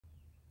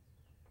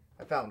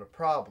found a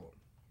problem.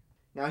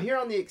 Now here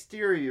on the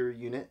exterior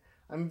unit,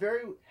 I'm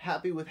very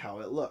happy with how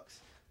it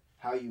looks.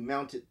 How you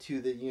mount it to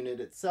the unit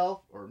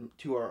itself, or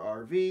to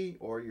our RV,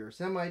 or your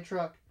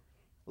semi-truck,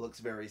 looks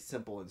very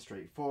simple and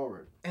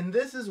straightforward. And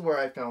this is where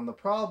I found the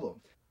problem.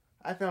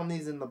 I found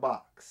these in the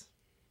box.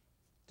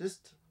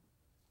 Just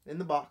in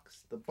the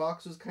box. The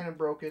box was kind of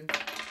broken.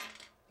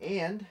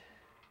 And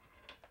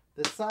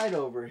the side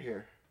over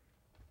here.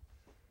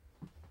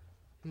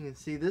 You can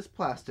see this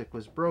plastic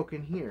was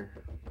broken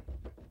here.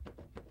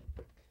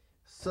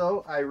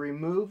 So I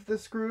removed the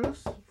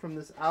screws from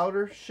this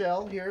outer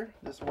shell here,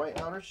 this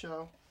white outer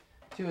shell,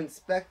 to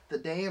inspect the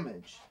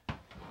damage.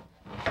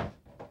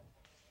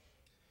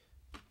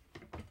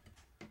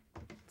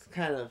 It's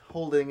kind of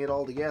holding it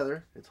all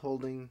together. It's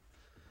holding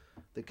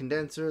the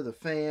condenser, the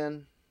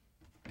fan,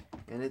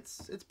 and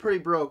it's pretty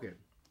broken.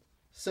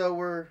 So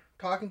we're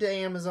talking to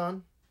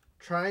Amazon,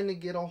 trying to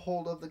get a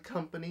hold of the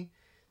company,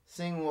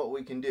 seeing what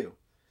we can do.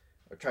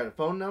 I tried a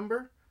phone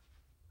number.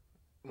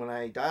 When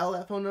I dial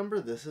that phone number,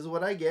 this is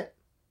what I get.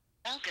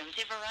 Welcome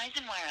to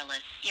Verizon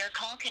Wireless. Your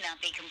call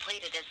cannot be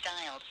completed as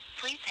dialed.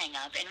 Please hang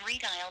up and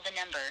redial the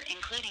number,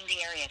 including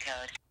the area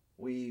code.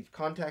 We've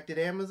contacted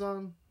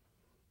Amazon.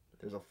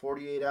 There's a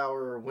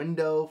 48-hour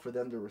window for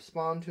them to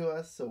respond to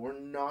us, so we're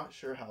not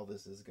sure how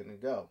this is going to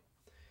go.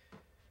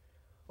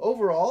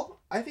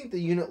 Overall, I think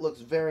the unit looks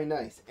very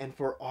nice, and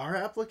for our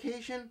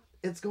application,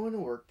 it's going to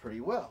work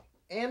pretty well.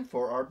 And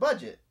for our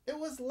budget, it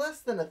was less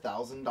than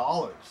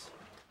 $1,000.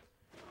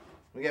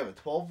 We have a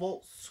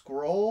 12-volt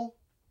scroll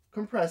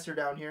compressor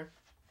down here.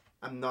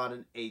 I'm not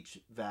an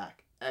HVAC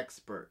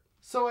expert,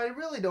 so I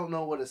really don't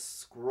know what a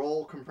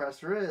scroll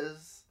compressor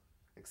is,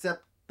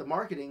 except the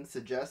marketing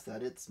suggests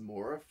that it's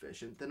more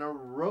efficient than a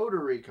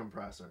rotary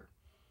compressor.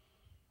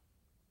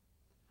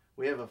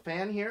 We have a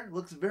fan here. It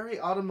looks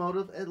very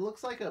automotive. It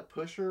looks like a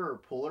pusher or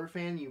puller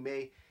fan you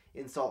may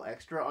install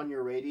extra on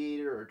your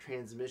radiator or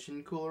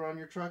transmission cooler on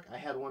your truck. I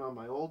had one on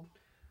my old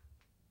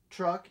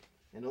truck,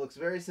 and it looks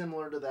very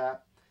similar to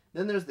that.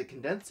 Then there's the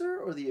condenser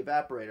or the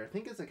evaporator. I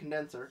think it's a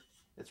condenser.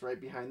 It's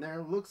right behind there.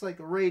 It looks like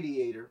a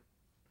radiator.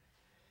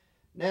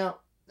 Now,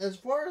 as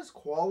far as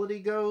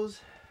quality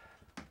goes,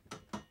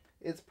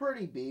 it's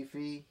pretty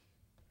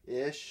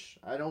beefy-ish.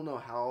 I don't know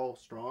how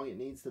strong it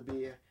needs to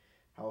be,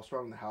 how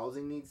strong the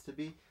housing needs to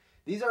be.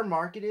 These are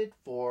marketed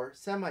for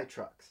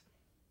semi-trucks.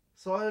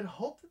 So I would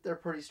hope that they're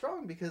pretty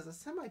strong because a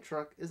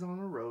semi-truck is on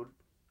the road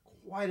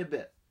quite a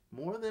bit,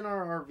 more than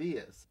our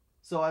RV is.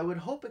 So I would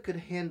hope it could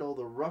handle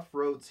the rough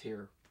roads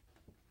here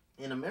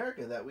in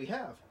America that we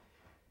have.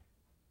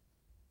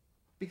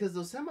 Because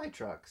those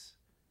semi-trucks,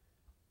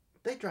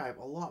 they drive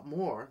a lot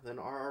more than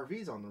our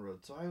RVs on the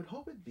road, so I would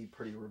hope it'd be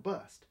pretty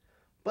robust.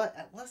 But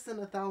at less than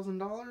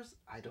 $1,000,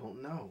 I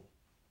don't know.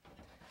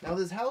 Now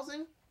this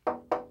housing,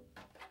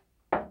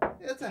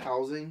 it's a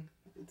housing.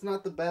 It's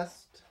not the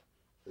best,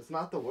 it's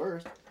not the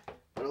worst,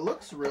 but it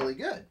looks really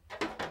good.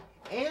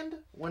 And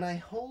when I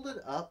hold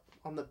it up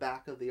on the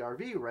back of the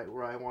RV right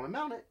where I want to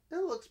mount it,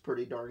 it looks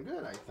pretty darn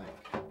good, I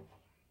think.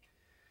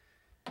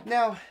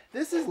 Now,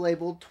 this is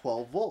labeled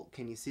 12 volt.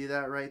 Can you see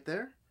that right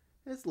there?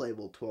 It's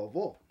labeled 12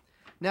 volt.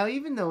 Now,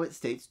 even though it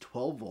states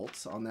 12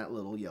 volts on that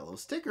little yellow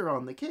sticker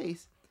on the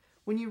case,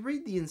 when you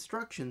read the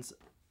instructions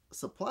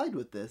supplied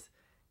with this,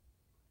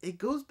 it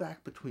goes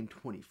back between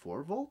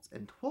 24 volts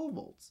and 12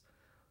 volts.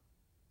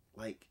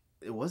 Like,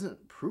 it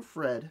wasn't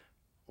proofread,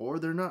 or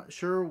they're not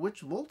sure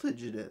which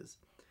voltage it is.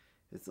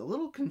 It's a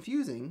little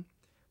confusing,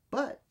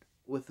 but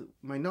with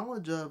my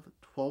knowledge of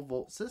 12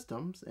 volt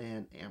systems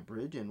and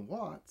amperage and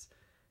watts,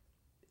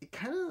 it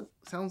kind of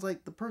sounds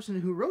like the person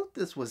who wrote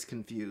this was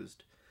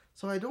confused.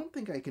 So I don't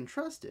think I can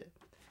trust it.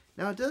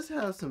 Now it does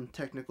have some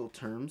technical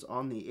terms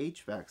on the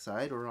HVAC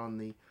side or on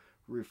the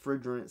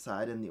refrigerant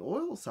side and the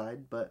oil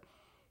side, but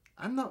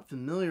I'm not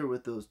familiar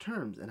with those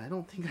terms, and I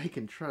don't think I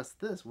can trust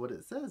this, what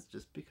it says,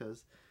 just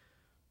because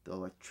the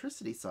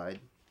electricity side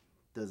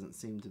doesn't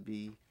seem to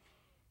be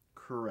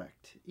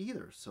correct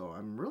either. So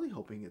I'm really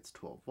hoping it's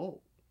 12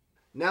 volt.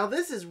 Now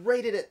this is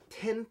rated at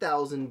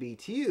 10,000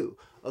 BTU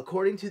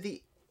according to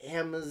the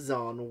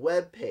Amazon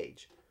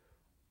webpage,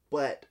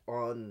 but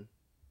on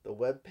the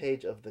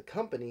webpage of the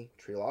company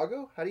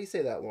Treeligo, how do you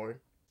say that, Lauren?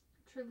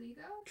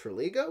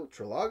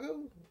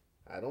 Treeligo?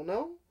 I don't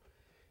know.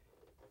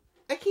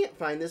 I can't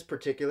find this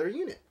particular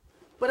unit,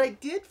 but I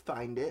did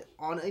find it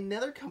on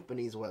another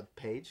company's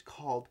webpage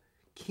called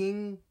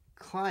King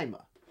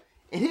Clima,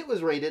 and it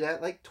was rated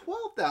at like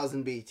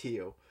 12,000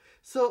 BTU.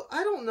 So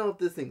I don't know if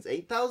this thing's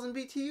 8,000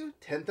 BTU,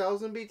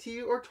 10,000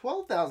 BTU, or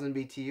 12,000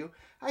 BTU.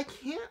 I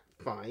can't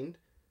find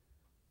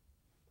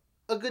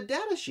a good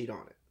data sheet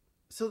on it.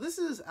 So this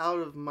is out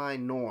of my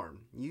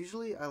norm.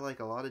 Usually I like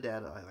a lot of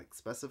data. I like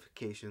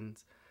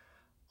specifications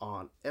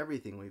on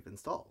everything we've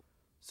installed.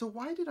 So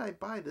why did I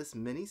buy this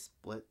mini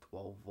split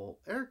 12 volt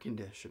air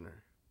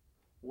conditioner?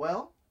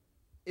 Well,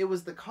 it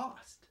was the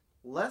cost.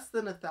 Less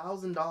than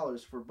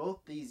 $1,000 for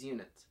both these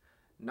units.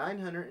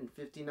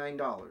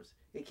 $959.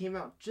 It came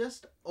out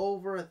just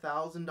over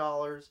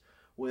 $1,000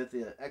 with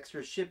the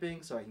extra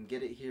shipping so I can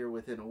get it here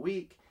within a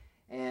week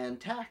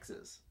and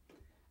taxes.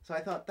 So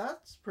I thought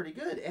that's pretty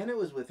good, and it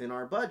was within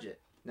our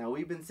budget. Now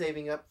we've been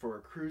saving up for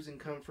a cruising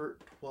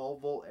comfort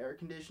 12-volt air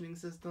conditioning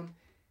system,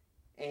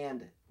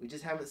 and we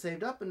just haven't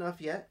saved up enough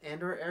yet,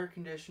 and our air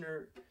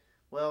conditioner,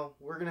 well,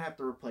 we're going to have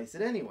to replace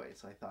it anyway.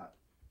 So I thought,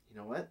 you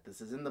know what,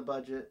 this is in the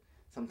budget.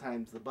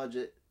 Sometimes the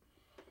budget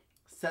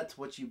sets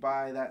what you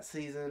buy that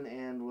season,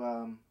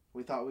 and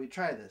we thought we'd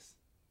try this.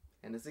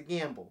 And it's a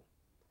gamble.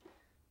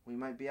 We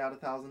might be out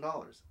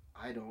 $1,000.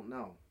 I don't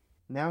know.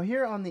 Now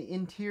here on the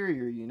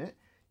interior unit,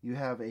 you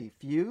have a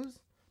fuse,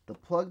 the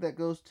plug that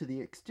goes to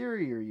the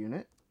exterior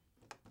unit,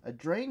 a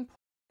drain plug,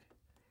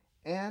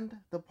 and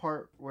the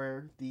part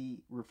where the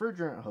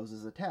refrigerant hose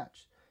is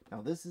attached.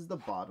 Now this is the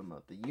bottom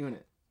of the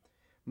unit.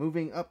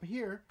 Moving up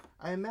here,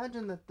 I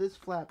imagine that this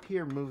flap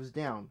here moves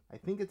down. I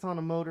think it's on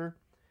a motor.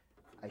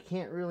 I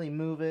can't really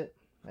move it.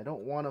 I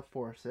don't want to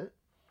force it.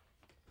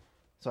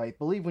 So I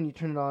believe when you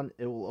turn it on,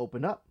 it will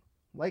open up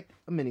like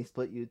a mini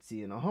split you'd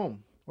see in a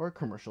home or a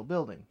commercial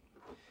building.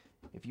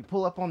 If you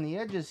pull up on the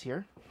edges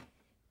here,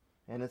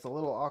 and it's a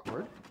little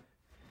awkward,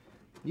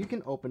 you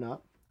can open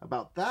up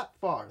about that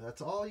far.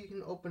 That's all you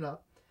can open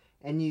up.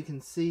 And you can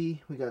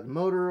see we got the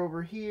motor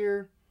over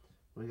here.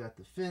 We got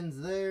the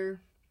fins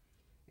there.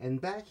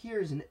 And back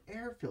here is an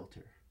air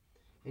filter.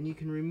 And you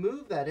can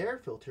remove that air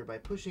filter by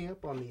pushing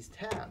up on these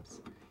tabs.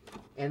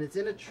 And it's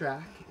in a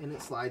track and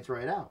it slides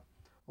right out.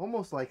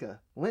 Almost like a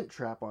lint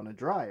trap on a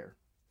dryer.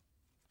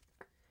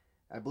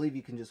 I believe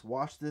you can just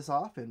wash this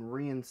off and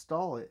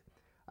reinstall it.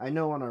 I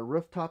know on our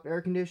rooftop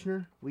air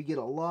conditioner, we get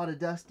a lot of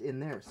dust in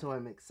there. So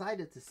I'm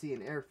excited to see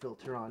an air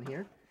filter on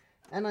here.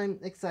 And I'm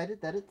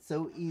excited that it's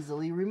so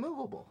easily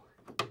removable.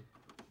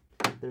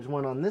 There's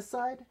one on this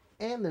side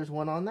and there's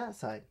one on that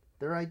side.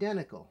 They're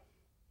identical.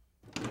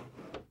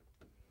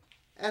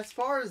 As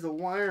far as the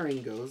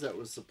wiring goes that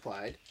was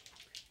supplied,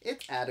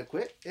 it's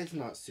adequate. It's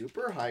not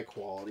super high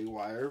quality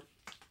wire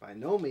by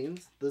no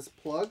means. This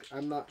plug,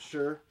 I'm not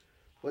sure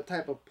what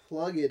type of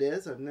plug it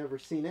is. I've never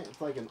seen it.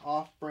 It's like an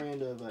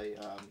off-brand of a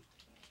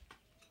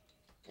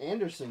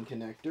Anderson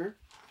connector.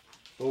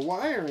 The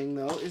wiring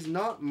though is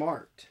not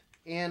marked.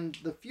 And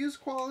the fuse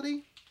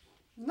quality,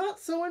 not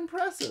so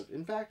impressive.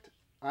 In fact,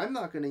 I'm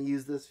not going to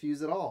use this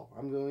fuse at all.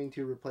 I'm going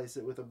to replace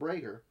it with a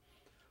breaker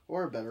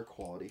or a better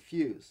quality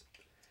fuse.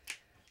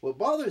 What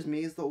bothers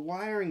me is the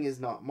wiring is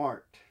not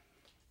marked.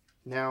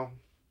 Now,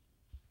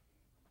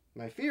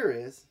 my fear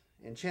is,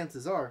 and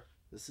chances are,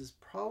 this is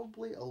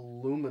probably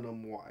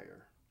aluminum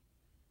wire.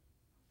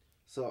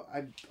 So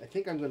I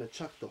think I'm going to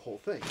chuck the whole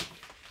thing.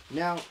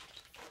 Now,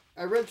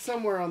 I read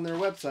somewhere on their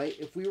website,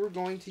 if we were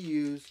going to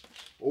use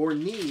or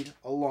need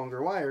a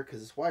longer wire,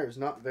 because this wire is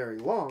not very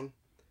long,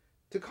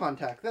 to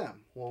contact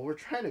them. Well, we're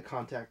trying to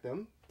contact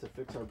them to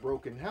fix our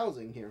broken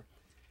housing here.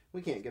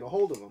 We can't get a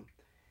hold of them.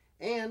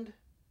 And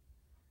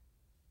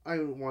I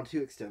want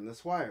to extend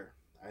this wire.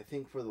 I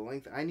think for the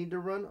length I need to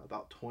run,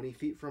 about 20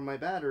 feet from my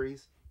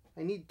batteries,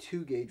 I need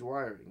 2-gauge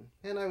wiring,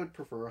 and I would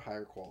prefer a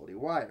higher quality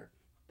wire.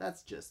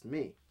 That's just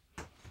me.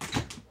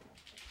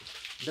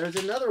 There's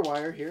another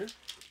wire here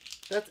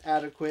that's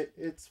adequate.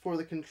 It's for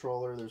the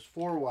controller. There's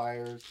 4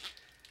 wires.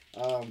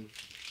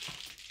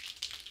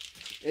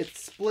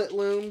 It's split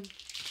loom.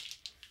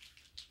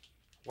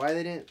 Why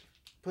they didn't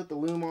put the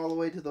loom all the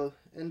way to the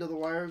end of the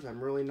wires,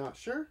 I'm really not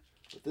sure.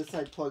 But this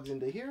side plugs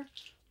into here.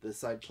 This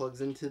side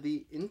plugs into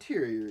the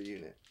interior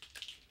unit.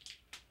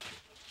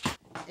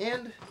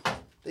 And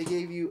they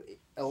gave you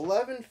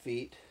 11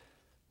 feet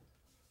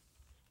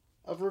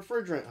of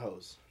refrigerant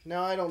hose.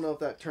 Now, I don't know if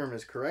that term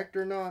is correct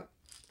or not,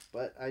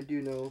 but I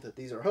do know that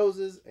these are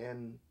hoses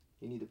and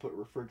you need to put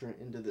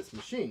refrigerant into this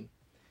machine.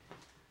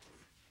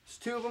 There's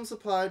 2 of them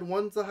supplied.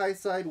 One's the high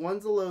side,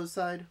 one's the low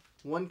side.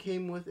 One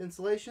came with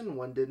insulation,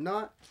 one did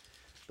not.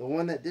 The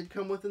one that did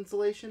come with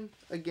insulation,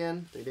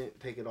 again, they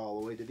didn't take it all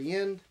the way to the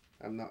end.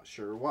 I'm not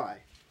sure why.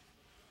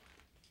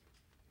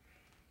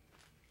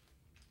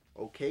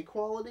 Okay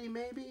quality,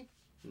 maybe?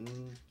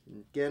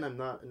 Again, I'm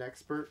not an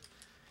expert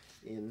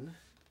in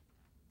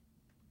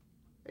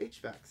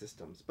HVAC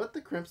systems, but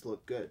the crimps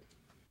look good.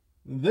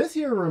 This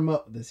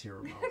remote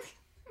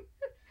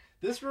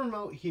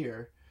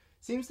here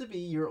seems to be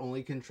your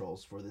only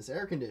controls for this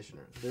air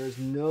conditioner. There's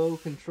no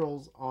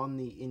controls on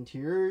the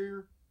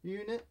interior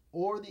unit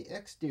or the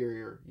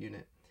exterior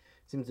unit.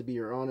 Seems to be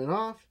your on and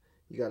off.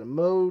 You got a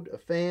mode, a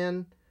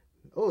fan.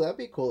 Oh, that'd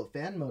be cool, a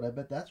fan mode. I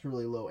bet that's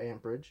really low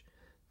amperage.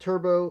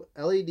 Turbo,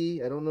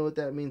 LED, I don't know what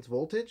that means.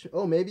 Voltage.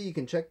 Oh, maybe you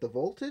can check the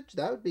voltage.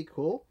 That would be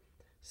cool.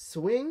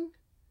 Swing.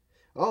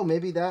 Oh,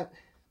 maybe that,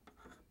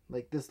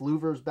 like this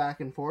louvers back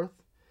and forth.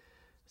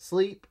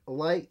 Sleep,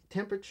 light,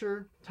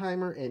 temperature,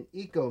 timer, and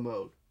eco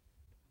mode.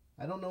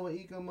 I don't know what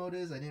eco mode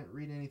is. I didn't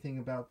read anything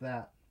about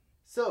that.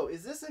 So,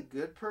 is this a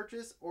good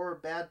purchase or a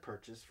bad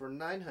purchase for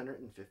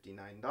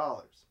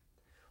 $959?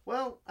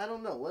 Well, I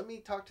don't know. Let me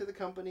talk to the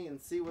company and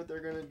see what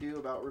they're going to do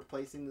about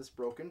replacing this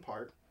broken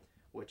part,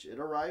 which it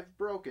arrived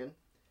broken,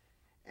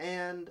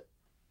 and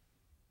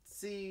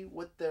see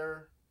what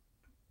their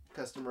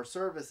customer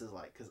service is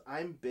like, because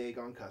I'm big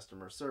on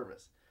customer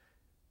service.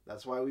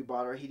 That's why we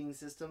bought our heating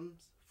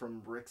systems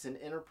from Rickson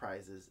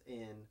Enterprises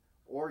in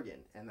Oregon,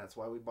 and that's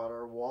why we bought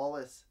our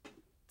Wallace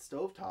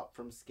stovetop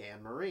from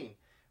Scan Marine.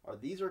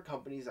 These are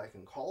companies I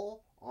can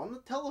call on the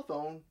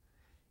telephone,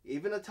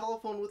 even a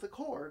telephone with a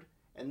cord,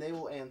 and they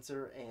will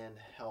answer and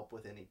help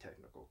with any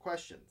technical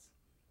questions.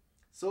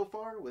 So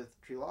far with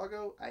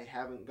Treeligo, I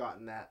haven't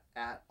gotten that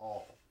at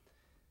all.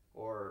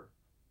 Or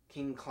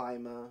King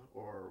Clima,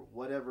 or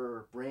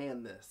whatever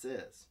brand this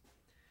is.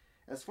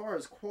 As far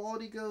as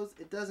quality goes,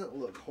 it doesn't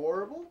look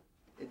horrible.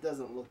 It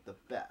doesn't look the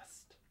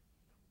best.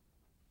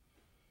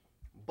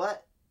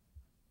 But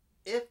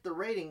if the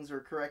ratings are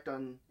correct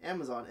on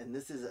Amazon, and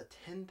this is a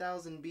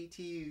 10,000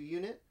 BTU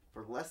unit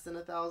for less than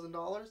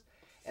 $1,000,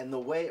 and the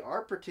way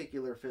our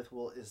particular fifth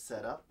wheel is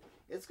set up,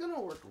 it's going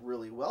to work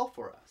really well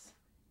for us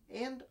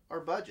and our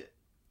budget.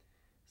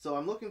 So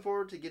I'm looking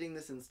forward to getting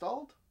this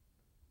installed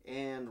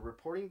and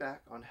reporting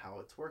back on how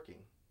it's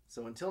working.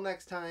 So until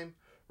next time,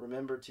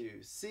 remember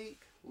to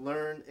seek,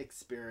 learn,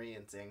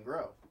 experience, and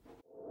grow.